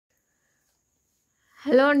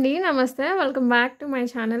Hello అండి, నమస్తే. Welcome back to my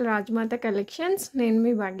channel Rajmata collections. నేను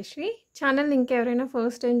మీ భాగ్యశ్రీ. ఛానల్ ఇంకెవరైనా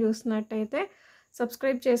ఫస్ట్ టైం చూస్తున్నట్టయితే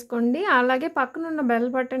సబ్స్క్రైబ్ చేసుకోండి. అలాగే పక్కన ఉన్న బెల్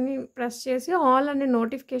బటన్ని ప్రెస్ చేసి ఆల్ అనే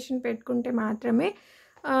నోటిఫికేషన్ పెట్టుకుంటే మాత్రమే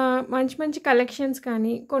మంచి మంచి కలెక్షన్స్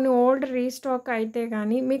కానీ కొన్ని ఓల్డ్ రీస్టాక్ అయితే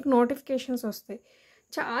కానీ మీకు నోటిఫికేషన్స్ వస్తాయి.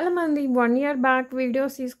 చాలామంది 1 year బ్యాక్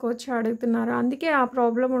వీడియోస్ తీసుకొచ్చి అడుగుతున్నారు. అందుకే ఆ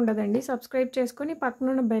ప్రాబ్లం ఉండదండి. సబ్స్క్రైబ్ చేసుకొని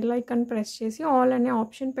పక్కనున్న బెల్ ఐకాన్ ప్రెస్ చేసి ఆల్ అనే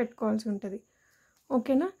ఆప్షన్ పెట్టుకోవాల్సి ఉంటుంది.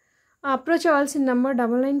 ఓకేనా? అప్రోచ్ అవ్వాల్సిన నెంబర్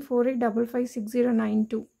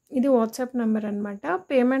 9948556092. ఇది వాట్సాప్ నెంబర్ అనమాట.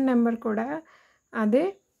 పేమెంట్ నెంబర్ కూడా అదే.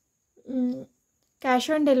 క్యాష్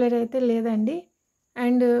ఆన్ డెలివరీ అయితే లేదండి.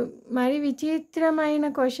 అండ్ మరి విచిత్రమైన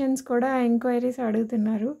క్వశ్చన్స్ కూడా ఎంక్వైరీస్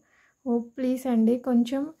అడుగుతున్నారు. ప్లీజ్ అండి,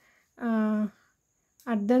 కొంచెం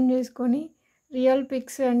అర్థం చేసుకొని రియల్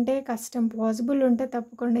పిక్స్ అంటే కష్టం. పాసిబుల్ ఉంటే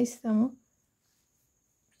తప్పకుండా ఇస్తాము.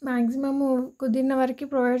 మ్యాక్సిమము కుదిరిన వరకు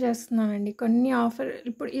ప్రొవైడ్ చేస్తున్నానండి. కొన్ని ఆఫర్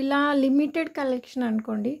ఇప్పుడు ఇలా లిమిటెడ్ కలెక్షన్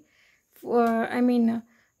అనుకోండి,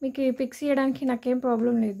 మీకు పిక్స్ ఇవ్వడానికి నాకేం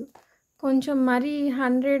ప్రాబ్లం లేదు. కొంచెం మరీ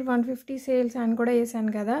 100-150 సేల్స్ అని కూడా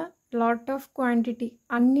వేసాను కదా, లాట్ ఆఫ్ క్వాంటిటీ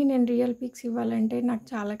అన్నీ నేను రియల్ పిక్స్ ఇవ్వాలంటే నాకు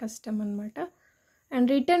చాలా కష్టం అనమాట. అండ్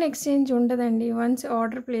రిటర్న్ ఎక్స్చేంజ్ ఉండదండి. వన్స్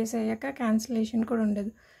ఆర్డర్ ప్లేస్ అయ్యాక క్యాన్సిలేషన్ కూడా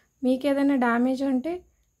ఉండదు. మీకు ఏదైనా డ్యామేజ్ అంటే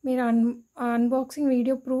మీరు అన్బాక్సింగ్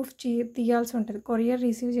వీడియో ప్రూఫ్ తీయాల్సి ఉంటుంది. కొరియర్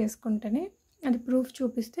రిసీవ్ చేసుకుంటేనే అది ప్రూఫ్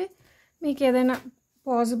చూపిస్తే మీకు ఏదైనా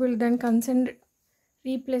పాసిబుల్ దాని కన్సర్న్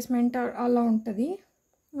రీప్లేస్మెంట్ అలా ఉంటుంది.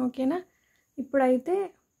 ఓకేనా? ఇప్పుడైతే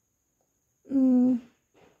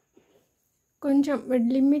కొంచెం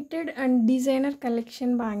limited and designer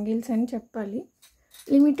collection bangles అని చెప్పాలి.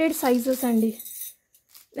 లిమిటెడ్ సైజెస్ అండి.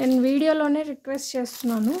 నేను వీడియోలోనే రిక్వెస్ట్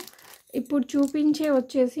చేస్తున్నాను. ఇప్పుడు చూపించే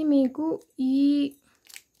వచ్చేసి మీకు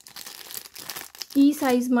ఈ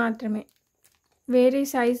సైజ్ మాత్రమే, వేరే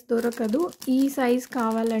సైజ్ దొరకదు. ఈ సైజ్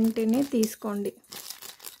కావాలంటేనే తీసుకోండి.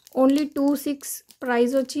 ఓన్లీ 26,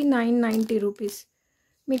 ప్రైస్ వచ్చి 990 రూపీస్.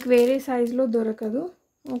 మీకు వేరే సైజులో దొరకదు.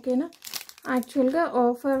 ఓకేనా? యాక్చువల్గా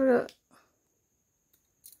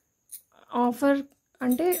ఆఫర్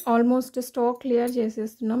అంటే ఆల్మోస్ట్ స్టాక్ క్లియర్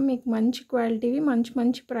చేసేస్తున్నాం. మీకు మంచి క్వాలిటీవి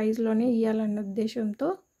మంచి ప్రైస్లోనే ఇవ్వాలన్న ఉద్దేశంతో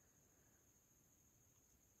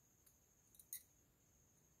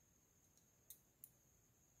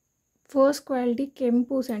ఫస్ట్ క్వాలిటీ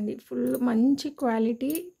కెంపూస్ అండి. ఫుల్ మంచి క్వాలిటీ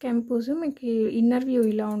కెంపూస్. మీకు ఇన్నర్ వ్యూ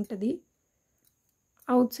ఇలా ఉంటుంది,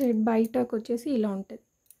 అవుట్ సైడ్ బయటకు వచ్చేసి ఇలా ఉంటుంది.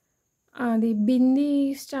 అది బిందీ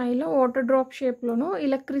స్టైల్లో వాటర్ డ్రాప్ షేప్లోనూ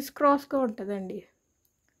ఇలా క్రిస్ క్రాస్గా ఉంటుందండి.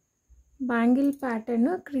 బ్యాంగిల్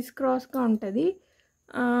ప్యాటర్న్ క్రిస్ క్రాస్గా ఉంటుంది.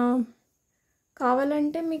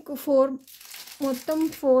 కావాలంటే మీకు మొత్తం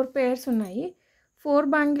 4 pairs ఉన్నాయి. 4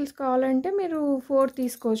 బ్యాంగిల్స్ కావాలంటే మీరు 4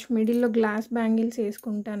 తీసుకోవచ్చు. మిడిల్లో గ్లాస్ బ్యాంగిల్స్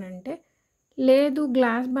వేసుకుంటానంటే, లేదు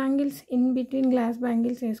glass bangles in between glass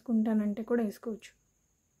bangles వేసుకుంటానంటే కూడా వేసుకోవచ్చు.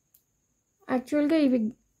 యాక్చువల్గా ఇవి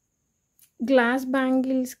గ్లాస్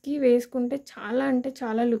బ్యాంగిల్స్కి వేసుకుంటే చాలా అంటే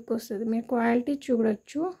చాలా లుక్ వస్తుంది. మీరు క్వాలిటీ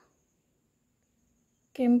చూడొచ్చు,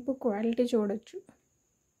 కెంపు క్వాలిటీ చూడొచ్చు.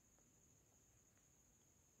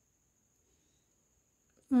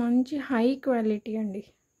 మంచి హై క్వాలిటీ అండి.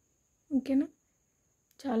 ఓకేనా?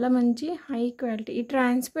 చాలా మంచి హై క్వాలిటీ. ఈ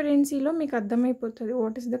ట్రాన్స్పరెన్సీలో మీకు అర్థమైపోతుంది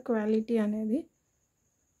వాట్ ఈస్ ద క్వాలిటీ అనేది.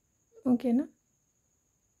 ఓకేనా?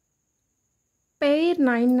 పెయిర్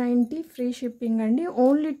 990 ఫ్రీ షిప్పింగ్ అండి.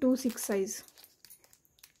 Only 26 size.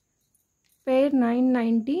 Pair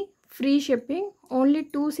 990 free shipping, only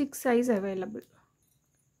 26 size available.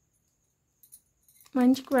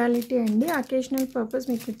 మంచి క్వాలిటీ అండి. అకేషనల్ పర్పస్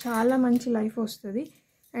మీకు చాలా మంచి లైఫ్ వస్తుంది.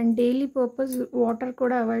 అండ్ డైలీ పర్పస్ వాటర్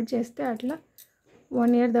కూడా అవాయిడ్ చేస్తే అట్లా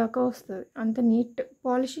 1 year దాకా వస్తుంది. అంత నీట్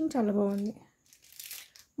పాలిషింగ్ చాలా బాగుంది.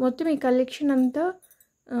 మొత్తం ఈ కలెక్షన్ అంతా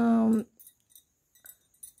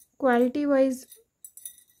క్వాలిటీ వైజ్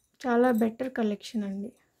చాలా బెటర్ కలెక్షన్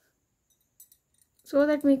అండి. సో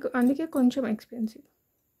దట్ మీకు అందుకే కొంచెం ఎక్స్పెన్సివ్,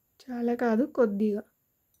 చాలా కాదు కొద్దిగా.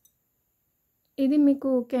 ఇది మీకు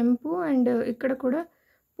కెంపు అండ్ ఇక్కడ కూడా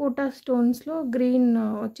పోటా స్టోన్స్లో గ్రీన్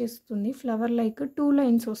వచ్చేస్తుంది. ఫ్లవర్ లైక్ 2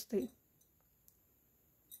 lines వస్తాయి.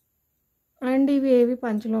 అండ్ ఇవి ఏవి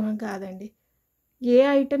పంచలోహం కాదండి. ఏ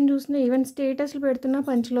ఐటెం చూసినా ఈవెన్ స్టేటస్లు పెడుతున్నా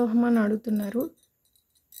పంచలోహం అని అడుగుతున్నారు.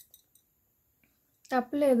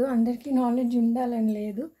 తప్పలేదు, అందరికీ నాలెడ్జ్ ఉండాలని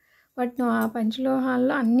లేదు. బట్ ఆ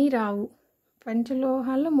పంచలోహాల్లో అన్నీ రావు.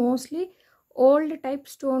 పంచలోహాల్లో mostly old type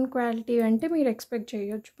stone quality అంటే మీరు ఎక్స్పెక్ట్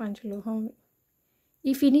చేయొచ్చు పంచలోహం.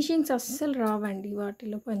 ఈ ఫినిషింగ్స్ అస్సలు రావండి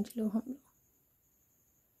వాటిలో, పంచలోహంలో.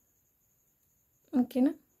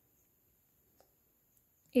 ఓకేనా?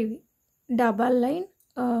 ఇవి డబల్ లైన్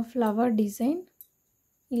ఫ్లవర్ డిజైన్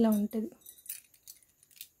ఇలా ఉంటుంది.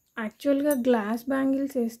 యాక్చువల్గా గ్లాస్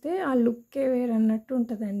బ్యాంగిల్స్ వేస్తే ఆ లుక్కే వేరు అన్నట్టు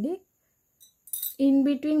ఉంటుందండి. ఇన్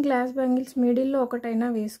బిట్వీన్ గ్లాస్ బ్యాంగిల్స్ మిడిల్లో ఒకటైనా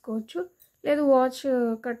వేసుకోవచ్చు, లేదు వాచ్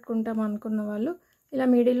కట్టుకుంటాం అనుకున్న వాళ్ళు ఇలా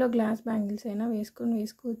మిడిల్లో గ్లాస్ బ్యాంగిల్స్ అయినా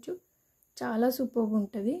వేసుకోవచ్చు. చాలా సూపర్బ్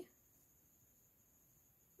ఉంటుంది.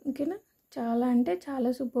 ఓకేనా, చాలా అంటే చాలా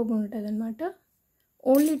సూపర్బ్ ఉంటుంది అనమాట.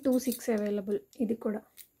 Only 2,600 available. ఇది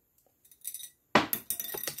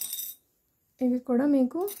కూడా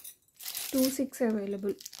మీకు 2,600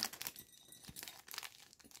 అవైలబుల్.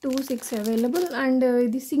 2,600 అవైలబుల్. అండ్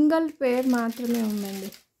ఇది సింగిల్ పేర్ మాత్రమే ఉందండి.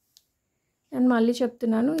 నేను మళ్ళీ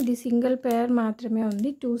చెప్తున్నాను, ఇది సింగిల్ పేర్ మాత్రమే ఉంది.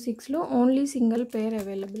 2,600లో ఓన్లీ సింగిల్ పేర్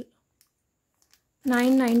అవైలబుల్.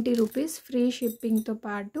 990 రూపీస్ ఫ్రీ షిప్పింగ్తో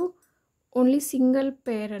పాటు ఓన్లీ సింగిల్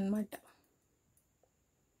పేర్ అనమాట.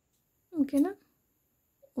 ఓకేనా,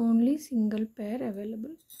 only single pair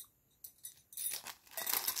available.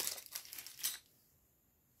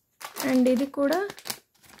 And ఇది కూడా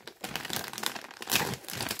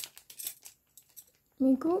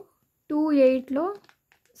మీకు 2,800లో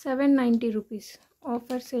 790 రూపీస్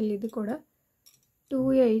ఆఫర్ సేల్. ఇది కూడా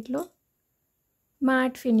 2,800లో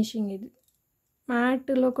మ్యాట్ ఫినిషింగ్. ఇది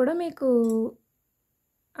మ్యాట్లో కూడా మీకు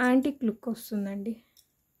యాంటిక్ లుక్ వస్తుందండి.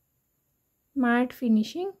 Matte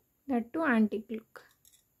finishing, that to antique look.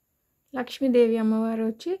 Lakshmidevi అమ్మవారు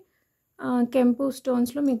వచ్చి కెంపు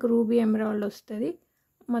స్టోన్స్లో మీకు రూబీ ఎమరాల్డ్ వస్తుంది.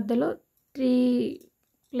 మధ్యలో 3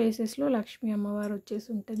 ప్లేసెస్లో లక్ష్మీ అమ్మవారు వచ్చేసి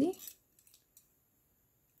ఉంటుంది.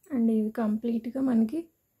 అండ్ ఇది కంప్లీట్గా మనకి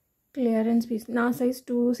క్లియరెన్స్ పీస్. నా సైజ్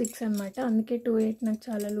 2,6 అనమాట, అందుకే 2,800 నాకు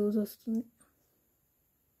చాలా లూజ్ వస్తుంది.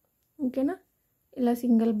 ఓకేనా, ఇలా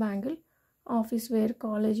single bangle office wear,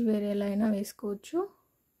 college wear ఎలా అయినా వేసుకోవచ్చు,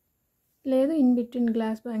 లేదు ఇన్ బిట్వీన్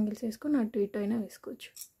గ్లాస్ బ్యాంగిల్స్ వేసుకొని అటు ఇటు అయినా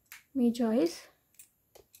వేసుకోవచ్చు, మీ చాయిస్.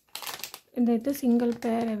 ఇదైతే సింగిల్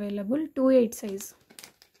పేర్ available. 2,800 size.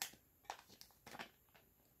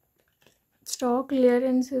 Stock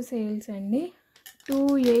clearance sales అండి.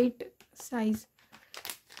 2,800 సైజ్.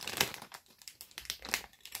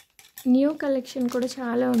 న్యూ కలెక్షన్ కూడా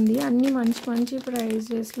చాలా ఉంది. అన్నీ మంచి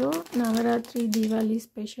ప్రైజెస్లో నవరాత్రి దీవాళీ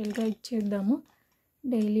స్పెషల్గా ఇచ్చేద్దాము.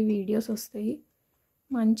 డైలీ వీడియోస్ వస్తాయి,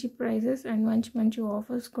 మంచి ప్రైజెస్ అండ్ మంచి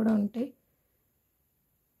ఆఫర్స్ కూడా ఉంటాయి,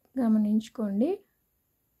 గమనించుకోండి.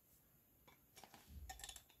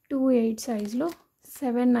 2,800 సైజ్లో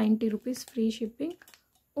 790 rupees free shipping.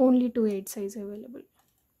 Only 2,800 size available.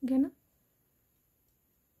 ఓకేనా,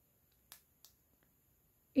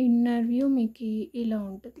 ఇన్నర్ వ్యూ మీకు ఇలా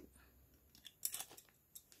ఉంటుంది.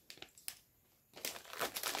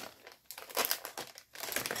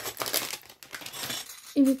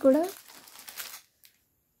 ఇవి కూడా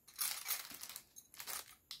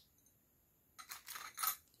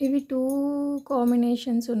ఇవి 2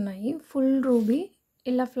 కాంబినేషన్స్ ఉన్నాయి. ఫుల్ రూబీ,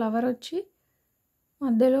 ఇలా ఫ్లవర్ వచ్చి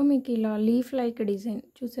మధ్యలో మీకు ఇలా లీఫ్ లైక్ డిజైన్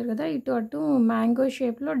చూసారు కదా. ఇటు అటు మ్యాంగో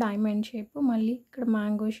షేప్లో డైమండ్ షేప్, మళ్ళీ ఇక్కడ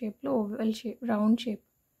మ్యాంగో షేప్లో ఓవెల్ షేప్, రౌండ్ షేప్.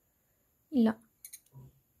 ఇలా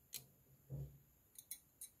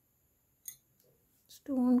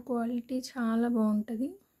స్టోన్ క్వాలిటీ చాలా బాగుంటుంది.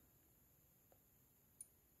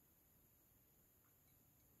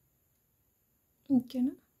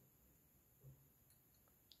 ఓకేనా,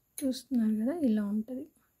 చూస్తున్నారు కదా, ఇలా ఉంటుంది.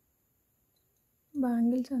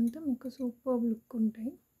 బ్యాంగిల్స్ అంతా మీకు సూపర్ లుక్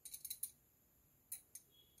ఉంటాయి.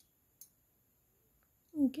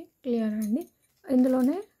 ఓకే, క్లియర్ అండి.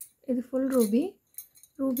 ఇందులోనే ఇది full ruby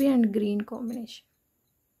and green combination.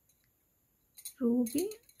 Ruby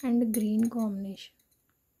and green combination.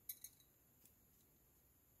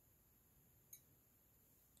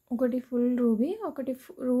 ఒకటి ఫుల్ రూబీ, ఒకటి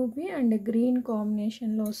రూబీ అండ్ గ్రీన్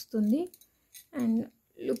కాంబినేషన్లో వస్తుంది. అండ్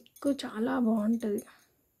లుక్ చాలా బాగుంటుంది,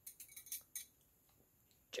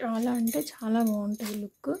 చాలా అంటే చాలా బాగుంటుంది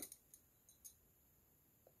లుక్.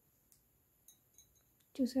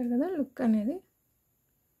 చూసారు కదా లుక్ అనేది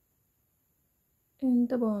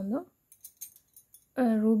ఎంత బాగుందో.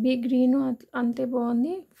 రూబీ గ్రీను అంతే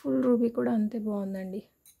బాగుంది, ఫుల్ రూబీ కూడా అంతే బాగుందండి.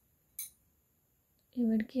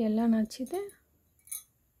 ఎవరికి ఎలా నచ్చితే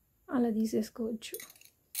అలా తీసేసుకోవచ్చు.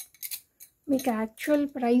 మీకు యాక్చువల్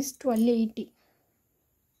ప్రైస్ 1,280,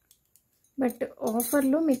 బట్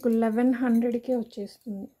ఆఫర్లో మీకు 1,100కే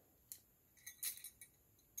వచ్చేస్తుంది.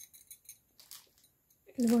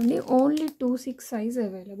 ఇదిగోండి, ఓన్లీ 2,600 సైజ్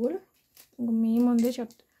అవైలబుల్. మీ ముందే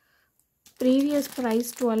చెప్తా, ప్రీవియస్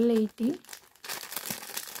ప్రైస్ 1,280,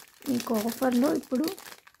 మీకు ఆఫర్లో ఇప్పుడు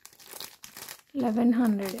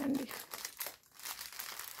 1,100 అండి.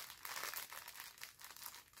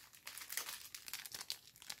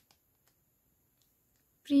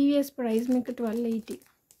 ప్రీవియస్ ప్రైస్ మీకు 1,280,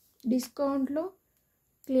 డిస్కౌంట్లో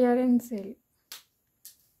clearance sale.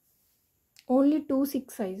 Only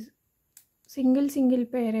 2,600 size, single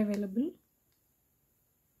పేర్ అవైలబుల్.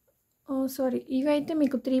 సారీ, ఇవైతే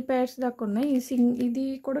మీకు 3 pairs దాకా ఉన్నాయి. ఇది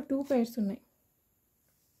కూడా 2 pairs ఉన్నాయి.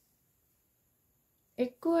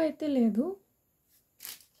 ఎక్కువ అయితే లేదు,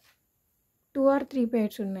 2 or 3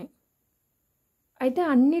 pairs ఉన్నాయి. అయితే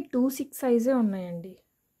అన్నీ 2/6 సైజే ఉన్నాయండి.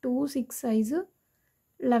 2/6 సైజు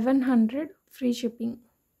 1100 ఫ్రీ షిప్పింగ్.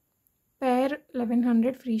 పేర్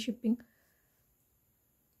 1100 ఫ్రీ షిప్పింగ్.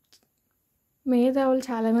 మేధావులు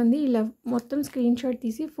చాలామంది ఇలా మొత్తం స్క్రీన్ షాట్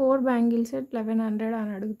తీసి 4 బ్యాంగిల్స్ 1100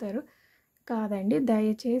 అని అడుగుతారు. కాదండి,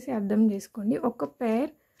 దయచేసి అర్థం చేసుకోండి. ఒక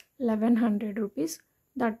పేర్ 1100 రూపీస్.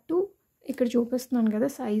 దట్టు ఇక్కడ చూపిస్తున్నాను కదా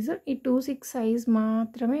సైజు, ఈ 2/6 సైజ్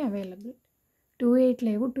మాత్రమే అవైలబుల్. 2/8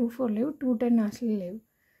 లేవు, 2/4 లేవు, 2/10 అసలు లేవు.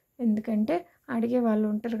 ఎందుకంటే అడిగే వాళ్ళు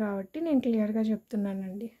ఉంటారు కాబట్టి నేను క్లియర్గా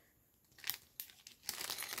చెప్తున్నానండి.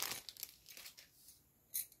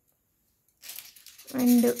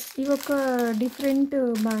 అండ్ ఇవి ఒక డిఫరెంట్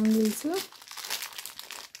బ్యాంగిల్స్.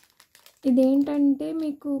 ఇదేంటంటే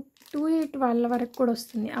మీకు 2/8 వాళ్ళ వరకు కూడా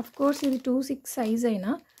వస్తుంది. అఫ్కోర్స్ ఇది 2/6 సైజ్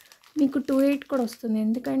అయినా మీకు 2/8 కూడా వస్తుంది,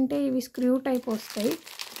 ఎందుకంటే ఇవి స్క్రూ టైప్ వస్తాయి.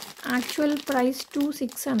 యాక్చువల్ ప్రైస్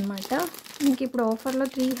 2/6 అనమాట. మీకు ఇప్పుడు ఆఫర్లో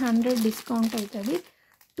 300 డిస్కౌంట్ అవుతుంది,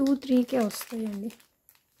 2/3కే వస్తాయండి.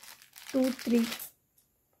 2/3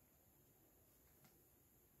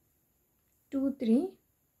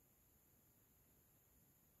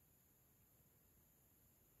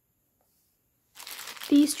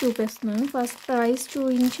 తీసి చూపిస్తున్నాను. ఫస్ట్ ప్రైస్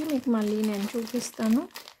చూపించి మీకు మళ్ళీ నేను చూపిస్తాను.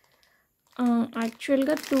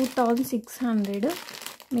 యాక్చువల్గా 2600,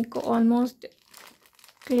 మీకు almost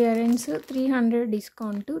clearance 300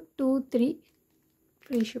 discount, 2/3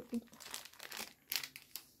 free shipping.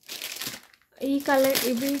 ఈ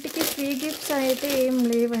వీటికి ఫ్రీ గిఫ్ట్స్ అయితే ఏం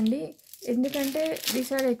లేవండి, ఎందుకంటే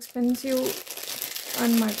దీస్ ఆర్ ఎక్స్పెన్సివ్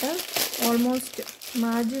అనమాట. ఆల్మోస్ట్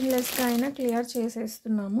మార్జిన్ లెస్గా అయినా క్లియర్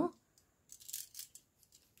చేసేస్తున్నాము.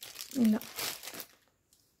 ఇలా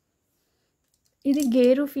ఇది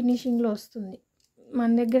గేరు ఫినిషింగ్లో వస్తుంది. మన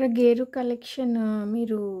దగ్గర గేరు కలెక్షన్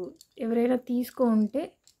మీరు ఎవరైనా తీసుకుంటే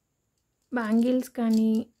బ్యాంగిల్స్ కానీ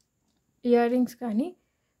ఇయర్ రింగ్స్ కానీ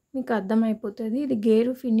మీకు అర్థమైపోతుంది. ఇది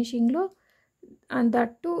గేరు ఫినిషింగ్లో,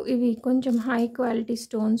 దట్టు ఇవి కొంచెం హై క్వాలిటీ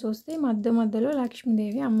స్టోన్స్ వస్తాయి. మధ్య మధ్యలో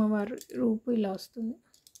లక్ష్మీదేవి అమ్మవారి రూపు ఇలా వస్తుంది.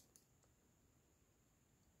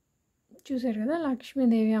 చూసారు కదా,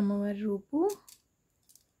 లక్ష్మీదేవి అమ్మవారి రూపు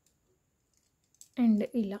అండ్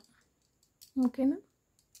ఇలా. ఓకేనా,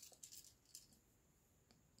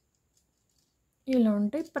 ఇలా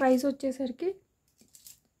ఉంటాయి. ప్రైస్ వచ్చేసరికి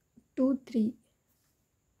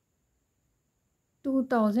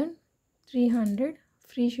 2300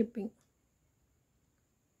 ఫ్రీ షిప్పింగ్.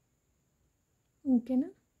 ఓకేనా,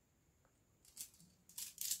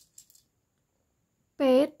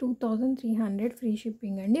 పేర్ 2300 ఫ్రీ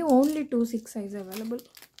షిప్పింగ్ అండి. Only 2/6 size available.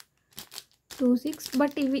 2/6,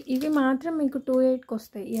 బట్ ఇవి మాత్రం మీకు 2/8కి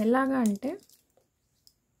వస్తాయి. ఎలాగా అంటే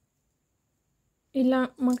ఇలా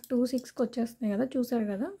మాకు 2/6కి వచ్చేస్తున్నాయి కదా, చూసారు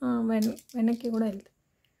కదా, వెనక్కి కూడా వెళ్తాయి.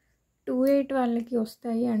 2/8 వాళ్ళకి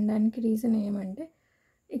వస్తాయి అనడానికి రీజన్ ఏమంటే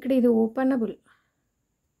ఇక్కడ ఇది ఓపెనబుల్,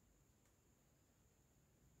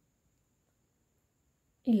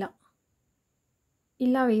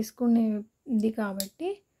 ఇలా వేసుకునేది కాబట్టి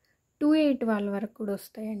 2/8 వాళ్ళ వరకు కూడా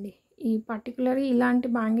వస్తాయండి. ఈ పర్టికులర్ ఇలాంటి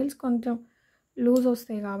బ్యాంగిల్స్ కొంచెం లూజ్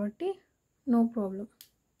వస్తాయి కాబట్టి నో ప్రాబ్లం.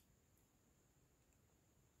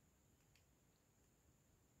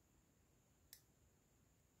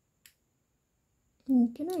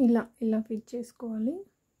 ఓకేనా, ఇలా ఫిట్ చేసుకోవాలి.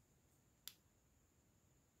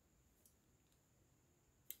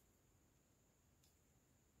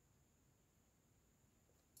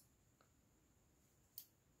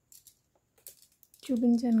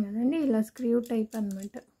 చూపించాను కదండి, ఇలా స్క్రూ టైప్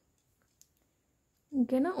అనమాట.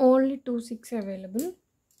 ఓకేనా, ఓన్లీ 2/6 అవైలబుల్.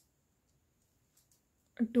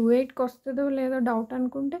 2/8కి వస్తుందో లేదో డౌట్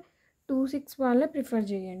అనుకుంటే 2/6 వాళ్ళే ప్రిఫర్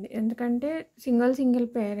చేయండి, ఎందుకంటే సింగిల్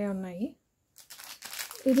పేరే ఉన్నాయి.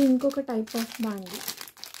 ఇది ఇంకొక టైప్ ఆఫ్ బ్యాంగిల్.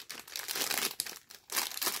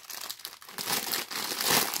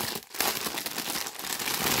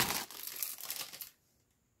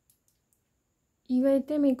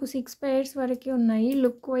 ఇవైతే మీకు 6 pairs వరకు ఉన్నాయి.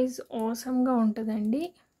 లుక్ వైజ్ ఆసమ్గా ఉంటుందండి.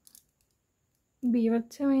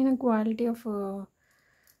 బీభత్సమైన క్వాలిటీ ఆఫ్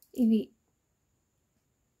ఇవి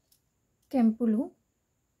కెంపులు,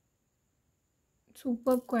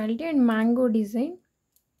 super quality and mango design.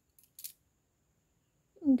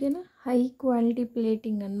 ఓకేనా, హై క్వాలిటీ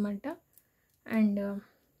ప్లేటింగ్ అనమాట and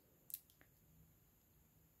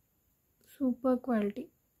super quality.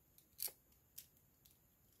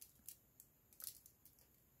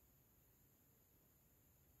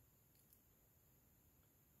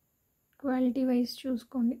 Quality wise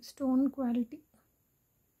చూసుకోండి, stone quality.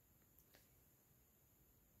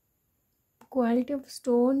 Quality of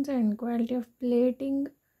stones and quality of plating,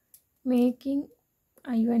 making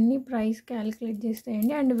ఇవన్నీ ప్రైస్ క్యాలిక్యులేట్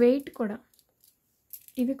చేస్తాయండి. అండ్ వెయిట్ కూడా,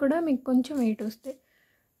 ఇవి కూడా మీకు కొంచెం వెయిట్ వస్తాయి.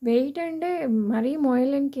 వెయిట్ అంటే మరీ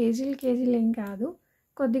మోయలేని కేజీలు ఏం కాదు,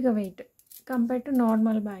 కొద్దిగా wait compare to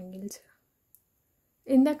normal bangles.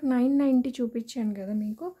 ఇందాక 990 చూపించాను కదా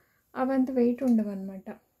మీకు, అవంత వెయిట్ ఉండవు అనమాట.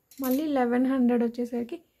 మళ్ళీ 1100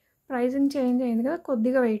 వచ్చేసరికి ప్రైజింగ్ చేంజ్ అయింది కదా,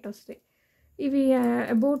 కొద్దిగా వెయిట్ వస్తాయి. ఇవి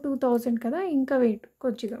అబౌవ్ 2000 కదా, ఇంకా వెయిట్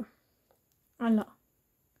కొద్దిగా అలా.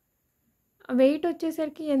 వెయిట్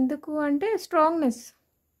వచ్చేసరికి ఎందుకు అంటే స్ట్రాంగ్నెస్,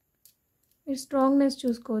 మీరు స్ట్రాంగ్నెస్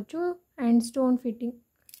చూసుకోవచ్చు. అండ్ స్టోన్ ఫిట్టింగ్,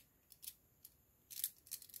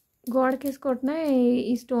 గోడకేసుకొట్టిన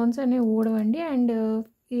ఈ స్టోన్స్ అనేవి ఊడవండి. అండ్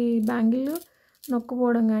ఈ బ్యాంగిల్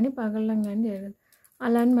నొక్కుపోవడం కానీ పగలడం కానీ జరగదు.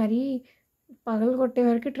 అలా అని మరీ పగలు కొట్టే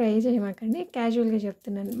వరకు ట్రై చేయమాకండి, క్యాజువల్గా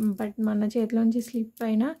చెప్తున్నాను. బట్ మన చేతిలోంచి స్లిప్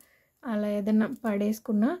అయినా అలా ఏదైనా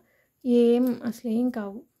పడేసుకున్నా అసలు ఏం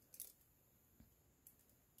కావు.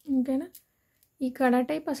 ఇంకేనా, ఈ కడా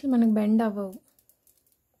టైప్ అసలు మనకు బెండ్ అవ్వవు.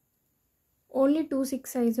 ఓన్లీ 2-6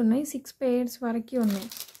 సైజ్ ఉన్నాయి, 6 pairs వరకు ఉన్నాయి.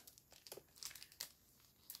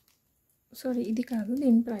 సారీ, ఇది కాదు,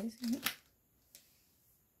 దీని ప్రైస్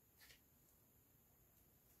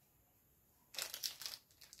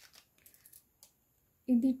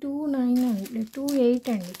ఇది 28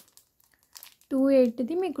 అండి.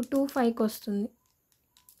 28ది మీకు 25కి వస్తుంది.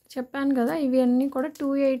 చెప్పాను కదా, ఇవి అన్నీ కూడా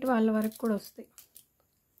 28 వాళ్ళ వరకు కూడా వస్తాయి.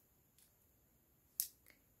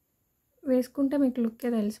 వేసుకుంటే మీకు లుక్కే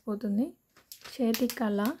తెలిసిపోతుంది. చేతికి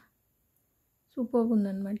కళ సూపర్గా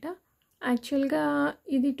ఉందన్నమాట. యాక్చువల్గా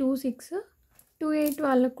ఇది 26-28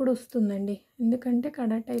 వాళ్ళకు కూడా వస్తుందండి, ఎందుకంటే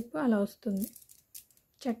కడా టైప్ అలా వస్తుంది.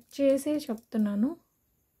 చెక్ చేసే చెప్తున్నాను.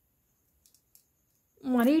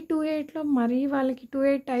 మరీ 28లో మరీ వాళ్ళకి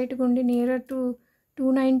 28 టైట్గా ఉండి నియర్ టు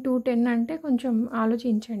 29, 210 అంటే కొంచెం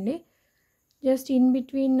ఆలోచించండి. Just in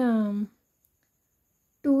between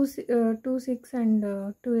 26 and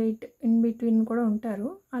 28 in between కూడా ఉంటారు.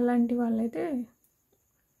 అలాంటి వాళ్ళైతే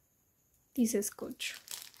తీసేసుకోవచ్చు.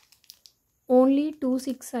 ఓన్లీ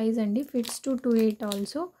 26 సైజ్ అండి, ఫిట్స్ టు 28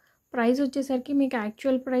 ఆల్సో. ప్రైస్ వచ్చేసరికి మీకు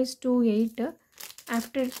యాక్చువల్ ప్రైస్ 28,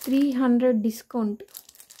 ఆఫ్టర్ 300 డిస్కౌంట్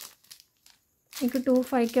మీకు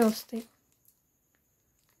 25కే వస్తాయి.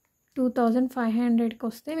 2500కి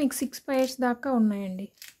వస్తే మీకు 6 pairs దాకా ఉన్నాయండి.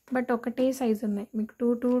 బట్ ఒకటే సైజ్ ఉన్నాయి మీకు,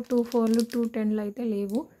 22, 24, 210 అయితే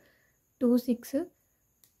లేవు. 26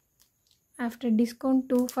 ఆఫ్టర్ డిస్కౌంట్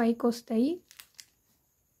 25కి వస్తాయి.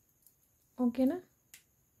 ఓకేనా,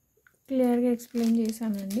 క్లియర్గా ఎక్స్ప్లెయిన్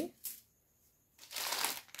చేశానండి.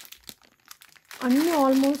 అన్నీ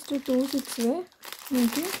ఆల్మోస్ట్ 26వే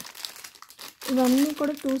మీకు, ఇవన్నీ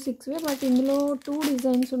కూడా 26వే. బట్ ఇందులో 2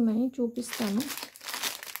 డిజైన్స్ ఉన్నాయి, చూపిస్తాను.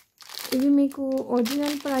 ఇవి మీకు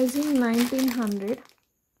ఒరిజినల్ ప్రైసింగ్ 1900,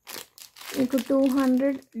 మీకు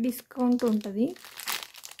 200 డిస్కౌంట్ ఉంటుంది,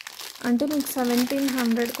 అంటే మీకు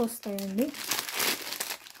 1700కి వస్తాయండి.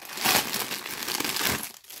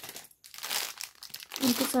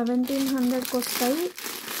 మీకు 1700కి వస్తాయి.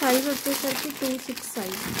 సైజ్ వచ్చేసరికి 26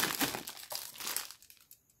 సైజ్.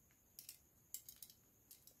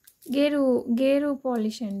 గేరు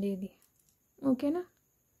పాలిష్ అండి ఇది. ఓకేనా,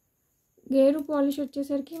 గేరు పాలిష్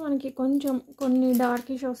వచ్చేసరికి మనకి కొంచెం కొన్ని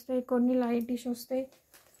డార్కిష్ వస్తాయి, కొన్ని లైటిష్ వస్తాయి.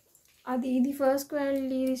 ఇది ఫస్ట్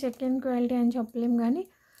క్వాలిటీ, ఇది సెకండ్ క్వాలిటీ అని చెప్పలేం, కానీ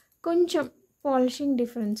కొంచెం పాలిషింగ్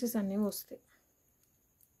డిఫరెన్సెస్ అనేవి వస్తాయి.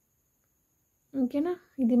 ఓకేనా,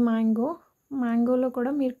 ఇది మ్యాంగోలో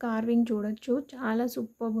కూడా మీరు కార్వింగ్ చూడొచ్చు, చాలా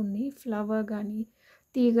సూపర్గా ఉంది. ఫ్లవర్ కానీ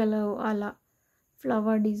తీగలు అలా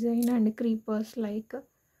flower design and creepers like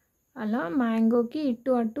అలా మ్యాంగోకి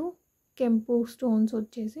ఇటు అటు కెంపు స్టోన్స్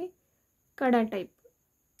వచ్చేసి కడా టైప్.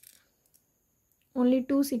 Only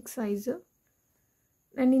 26 size.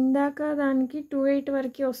 నేను ఇందాక దానికి 28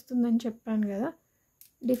 వరకు వస్తుందని చెప్పాను కదా,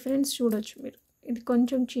 డిఫరెన్స్ చూడొచ్చు మీరు. ఇది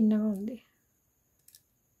కొంచెం చిన్నగా ఉంది,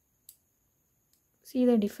 see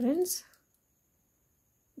the difference.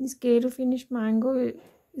 This Keru finish mango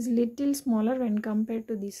is little smaller when compared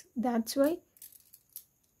to this, that's why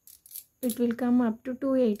it will come up to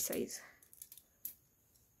 28 size.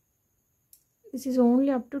 This is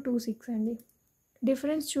only up to 26 అండి.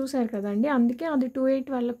 డిఫరెన్స్ చూసారు కదండి, అందుకే అది 28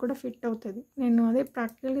 వాళ్ళకి కూడా ఫిట్ అవుతుంది. నేను అదే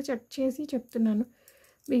ప్రాక్టికల్గా చెక్ చేసి చెప్తున్నాను.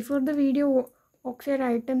 బిఫోర్ ద వీడియో ఒకసారి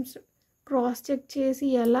ఐటమ్స్ క్రాస్ చెక్ చేసి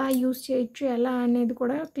ఎలా యూస్ చేయొచ్చు ఎలా అనేది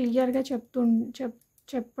కూడా క్లియర్గా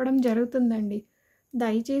చెప్పడం జరుగుతుందండి.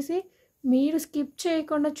 దయచేసి మీరు స్కిప్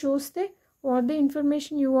చేయకుండా చూస్తే what the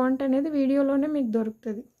information you want అనేది వీడియోలోనే మీకు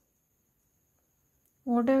దొరుకుతుంది.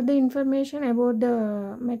 What are the information about the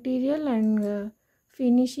material and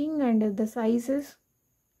finishing and the sizes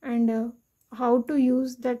and how to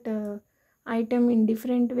use that item in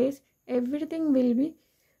different ways, everything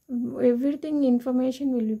information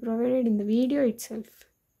will be provided in the video itself.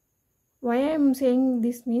 Why I am saying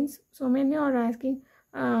this means, so many are asking,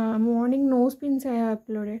 morning nose pins I have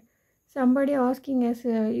uploaded. Somebody asking us,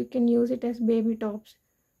 you can use it as baby tops,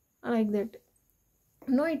 like that.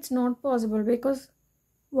 No, it's not possible, because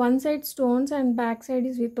one side stones and back side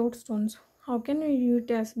is without stones. How can we use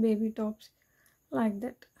it as baby tops like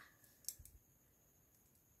that?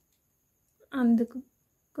 అందుకు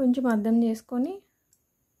కొంచెం అర్థం చేసుకొని.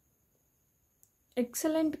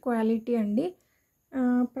 Excellent quality అండి.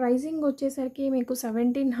 Pricing వచ్చేసరికి మీకు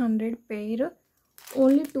 1700 pair,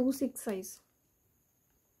 only 26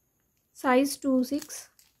 size 26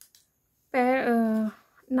 pair.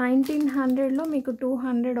 1900లో మీకు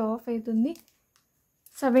 200 of అవుతుంది,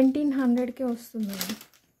 1700కే వస్తుందండి.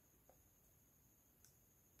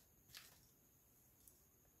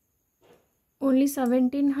 Only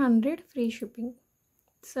 1700 free shipping,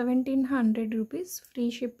 1700 rupees free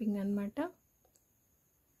shipping అనమాట.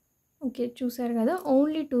 ఓకే, చూసారు కదా,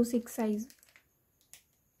 only 26 size.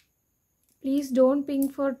 Please don't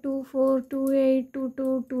pink for 24, 28,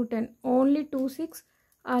 22, 210. Only 26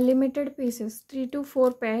 limited pieces, 3 to 4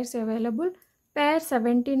 pairs available. Pair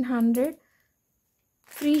 1700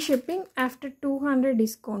 free shipping after 200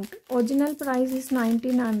 discount. Original price is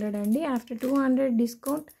 1900 అండి. After 200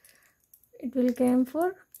 discount it will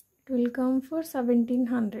come for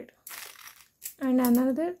 1700. And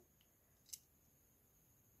another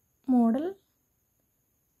model,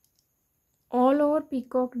 all over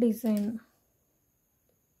peacock design.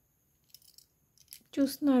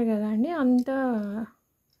 చూస్తున్నారు కదా అండి, అంతా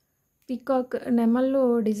peacock నెమల్లో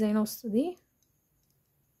design వస్తుంది.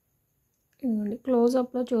 ఇదిగోండి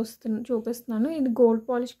క్లోజప్లో చూపిస్తున్నాను. ఇది gold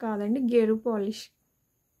polish కాదండి, గేరు పాలిష్.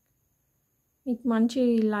 మీకు మంచి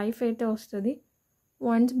లైఫ్ అయితే వస్తుంది.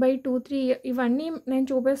 1/2-3 ఇవన్నీ నేను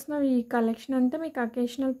చూపిస్తున్న ఈ కలెక్షన్ అంతా మీకు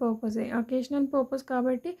అకేషనల్ పర్పస్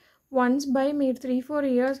కాబట్టి మీరు 3-4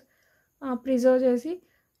 ఇయర్స్ ప్రిజర్వ్ చేసి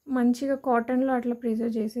మంచిగా కాటన్లో అట్లా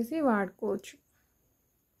ప్రిజర్వ్ చేసేసి వాడుకోవచ్చు.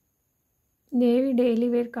 ఇవి డైలీ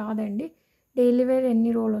వేర్ కాదండి. డైలీ వేర్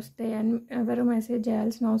ఎన్ని రోజులు వస్తాయి అని ఎవరు మెసేజ్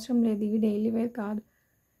చేయాల్సిన అవసరం లేదు. ఇవి డైలీ వేర్ కాదు.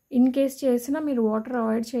 ఇన్ కేస్ చేసినా మీరు వాటర్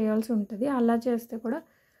అవాయిడ్ చేయాల్సి ఉంటుంది. అలా చేస్తే కూడా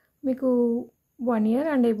మీకు 1 year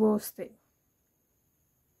అండ్ ఎబో వస్తాయి.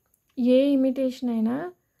 ఏ ఇమిటేషన్ అయినా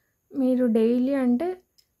మీరు డైలీ అంటే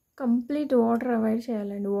కంప్లీట్ వాటర్ అవాయిడ్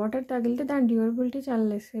చేయాలండి. వాటర్ తగిలితే దాని డ్యూరబిలిటీ చాలా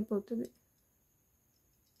లెస్ అయిపోతుంది.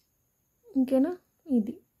 ఇంకేనా,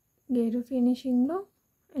 ఇది గేరు ఫినిషింగ్లో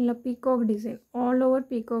ఇలా peacock design, all over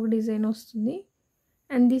peacock design వస్తుంది.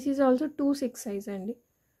 And this is also 26 size అండి.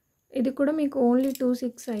 ఇది కూడా మీకు ఓన్లీ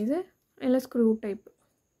 26 సైజే. ఇలా స్క్రూ టైప్,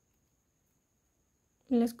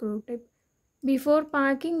 బిఫోర్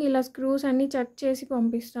ప్యాకింగ్ ఇలా స్క్రూస్ అన్నీ చెక్ చేసి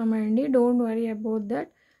పంపిస్తామండి. Don't worry about that.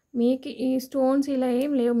 మీకు ఈ స్టోన్స్ ఇలా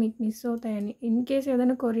ఏం లేవు మీకు మిస్ అవుతాయని. ఇన్ కేస్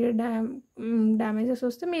ఏదైనా కొరియర్ డ్యామేజెస్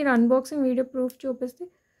వస్తే మీరు అన్బాక్సింగ్ వీడియో ప్రూఫ్ చూపిస్తే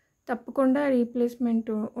తప్పకుండా రీప్లేస్మెంట్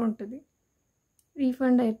ఉంటుంది,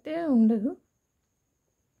 రీఫండ్ అయితే ఉండదు.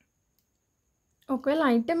 ఒకవేళ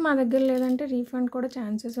ఐటెం మా దగ్గర లేదంటే రీఫండ్ కూడా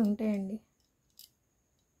ఛాన్సెస్ ఉంటాయండి.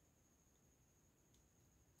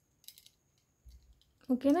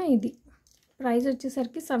 ఓకేనా, ఇది ప్రైస్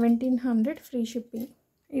వచ్చేసరికి 1700 ఫ్రీ షిప్పింగ్.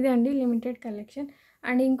 ఇదండి లిమిటెడ్ కలెక్షన్.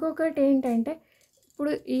 అండ్ ఇంకొకటి ఏంటంటే,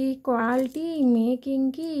 ఇప్పుడు ఈ క్వాలిటీ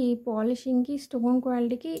మేకింగ్కి, ఈ పాలిషింగ్కి, స్టోన్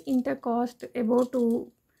క్వాలిటీకి ఇంత కాస్ట్ అబౌట్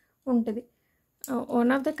ఉంటుంది.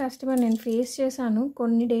 వన్ ఆఫ్ ద కస్టమర్ నేను ఫేస్ చేశాను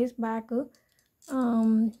కొన్ని డేస్ బ్యాక్.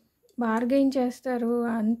 బార్గెయిన్ చేస్తారు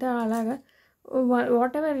అంతా అలాగా.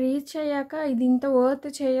 వాట్ ఎవర్ రీచ్ అయ్యాక ఇది ఇంత వర్త్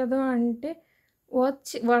చేయదు అంటే,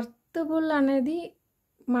 వర్తబుల్ అనేది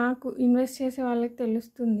మాకు ఇన్వెస్ట్ చేసే వాళ్ళకి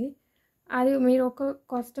తెలుస్తుంది. అది మీరు ఒక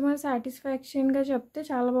కస్టమర్ సాటిస్ఫాక్షన్గా చెప్తే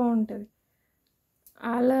చాలా బాగుంటుంది.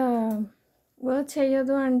 అలా వర్త్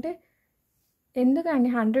చేయదు అంటే ఎందుకండి,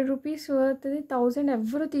 100 రూపీస్ వర్త్ది 1000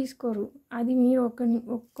 ఎవ్వరు తీసుకోరు. అది మీరు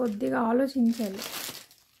కొద్దిగా ఆలోచించాలి.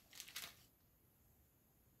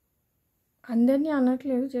 అందరినీ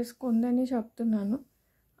అనట్లేదు, చేసుకుందని చెప్తున్నాను.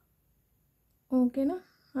 ఓకేనా,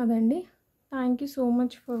 అదండి. Thank you so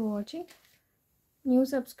much for watching. New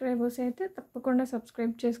subscribers అయితే తప్పకుండా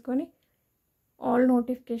సబ్స్క్రైబ్ చేసుకొని ఆల్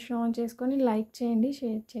నోటిఫికేషన్ ఆన్ చేసుకొని లైక్ చేయండి,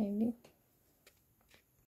 షేర్ చేయండి.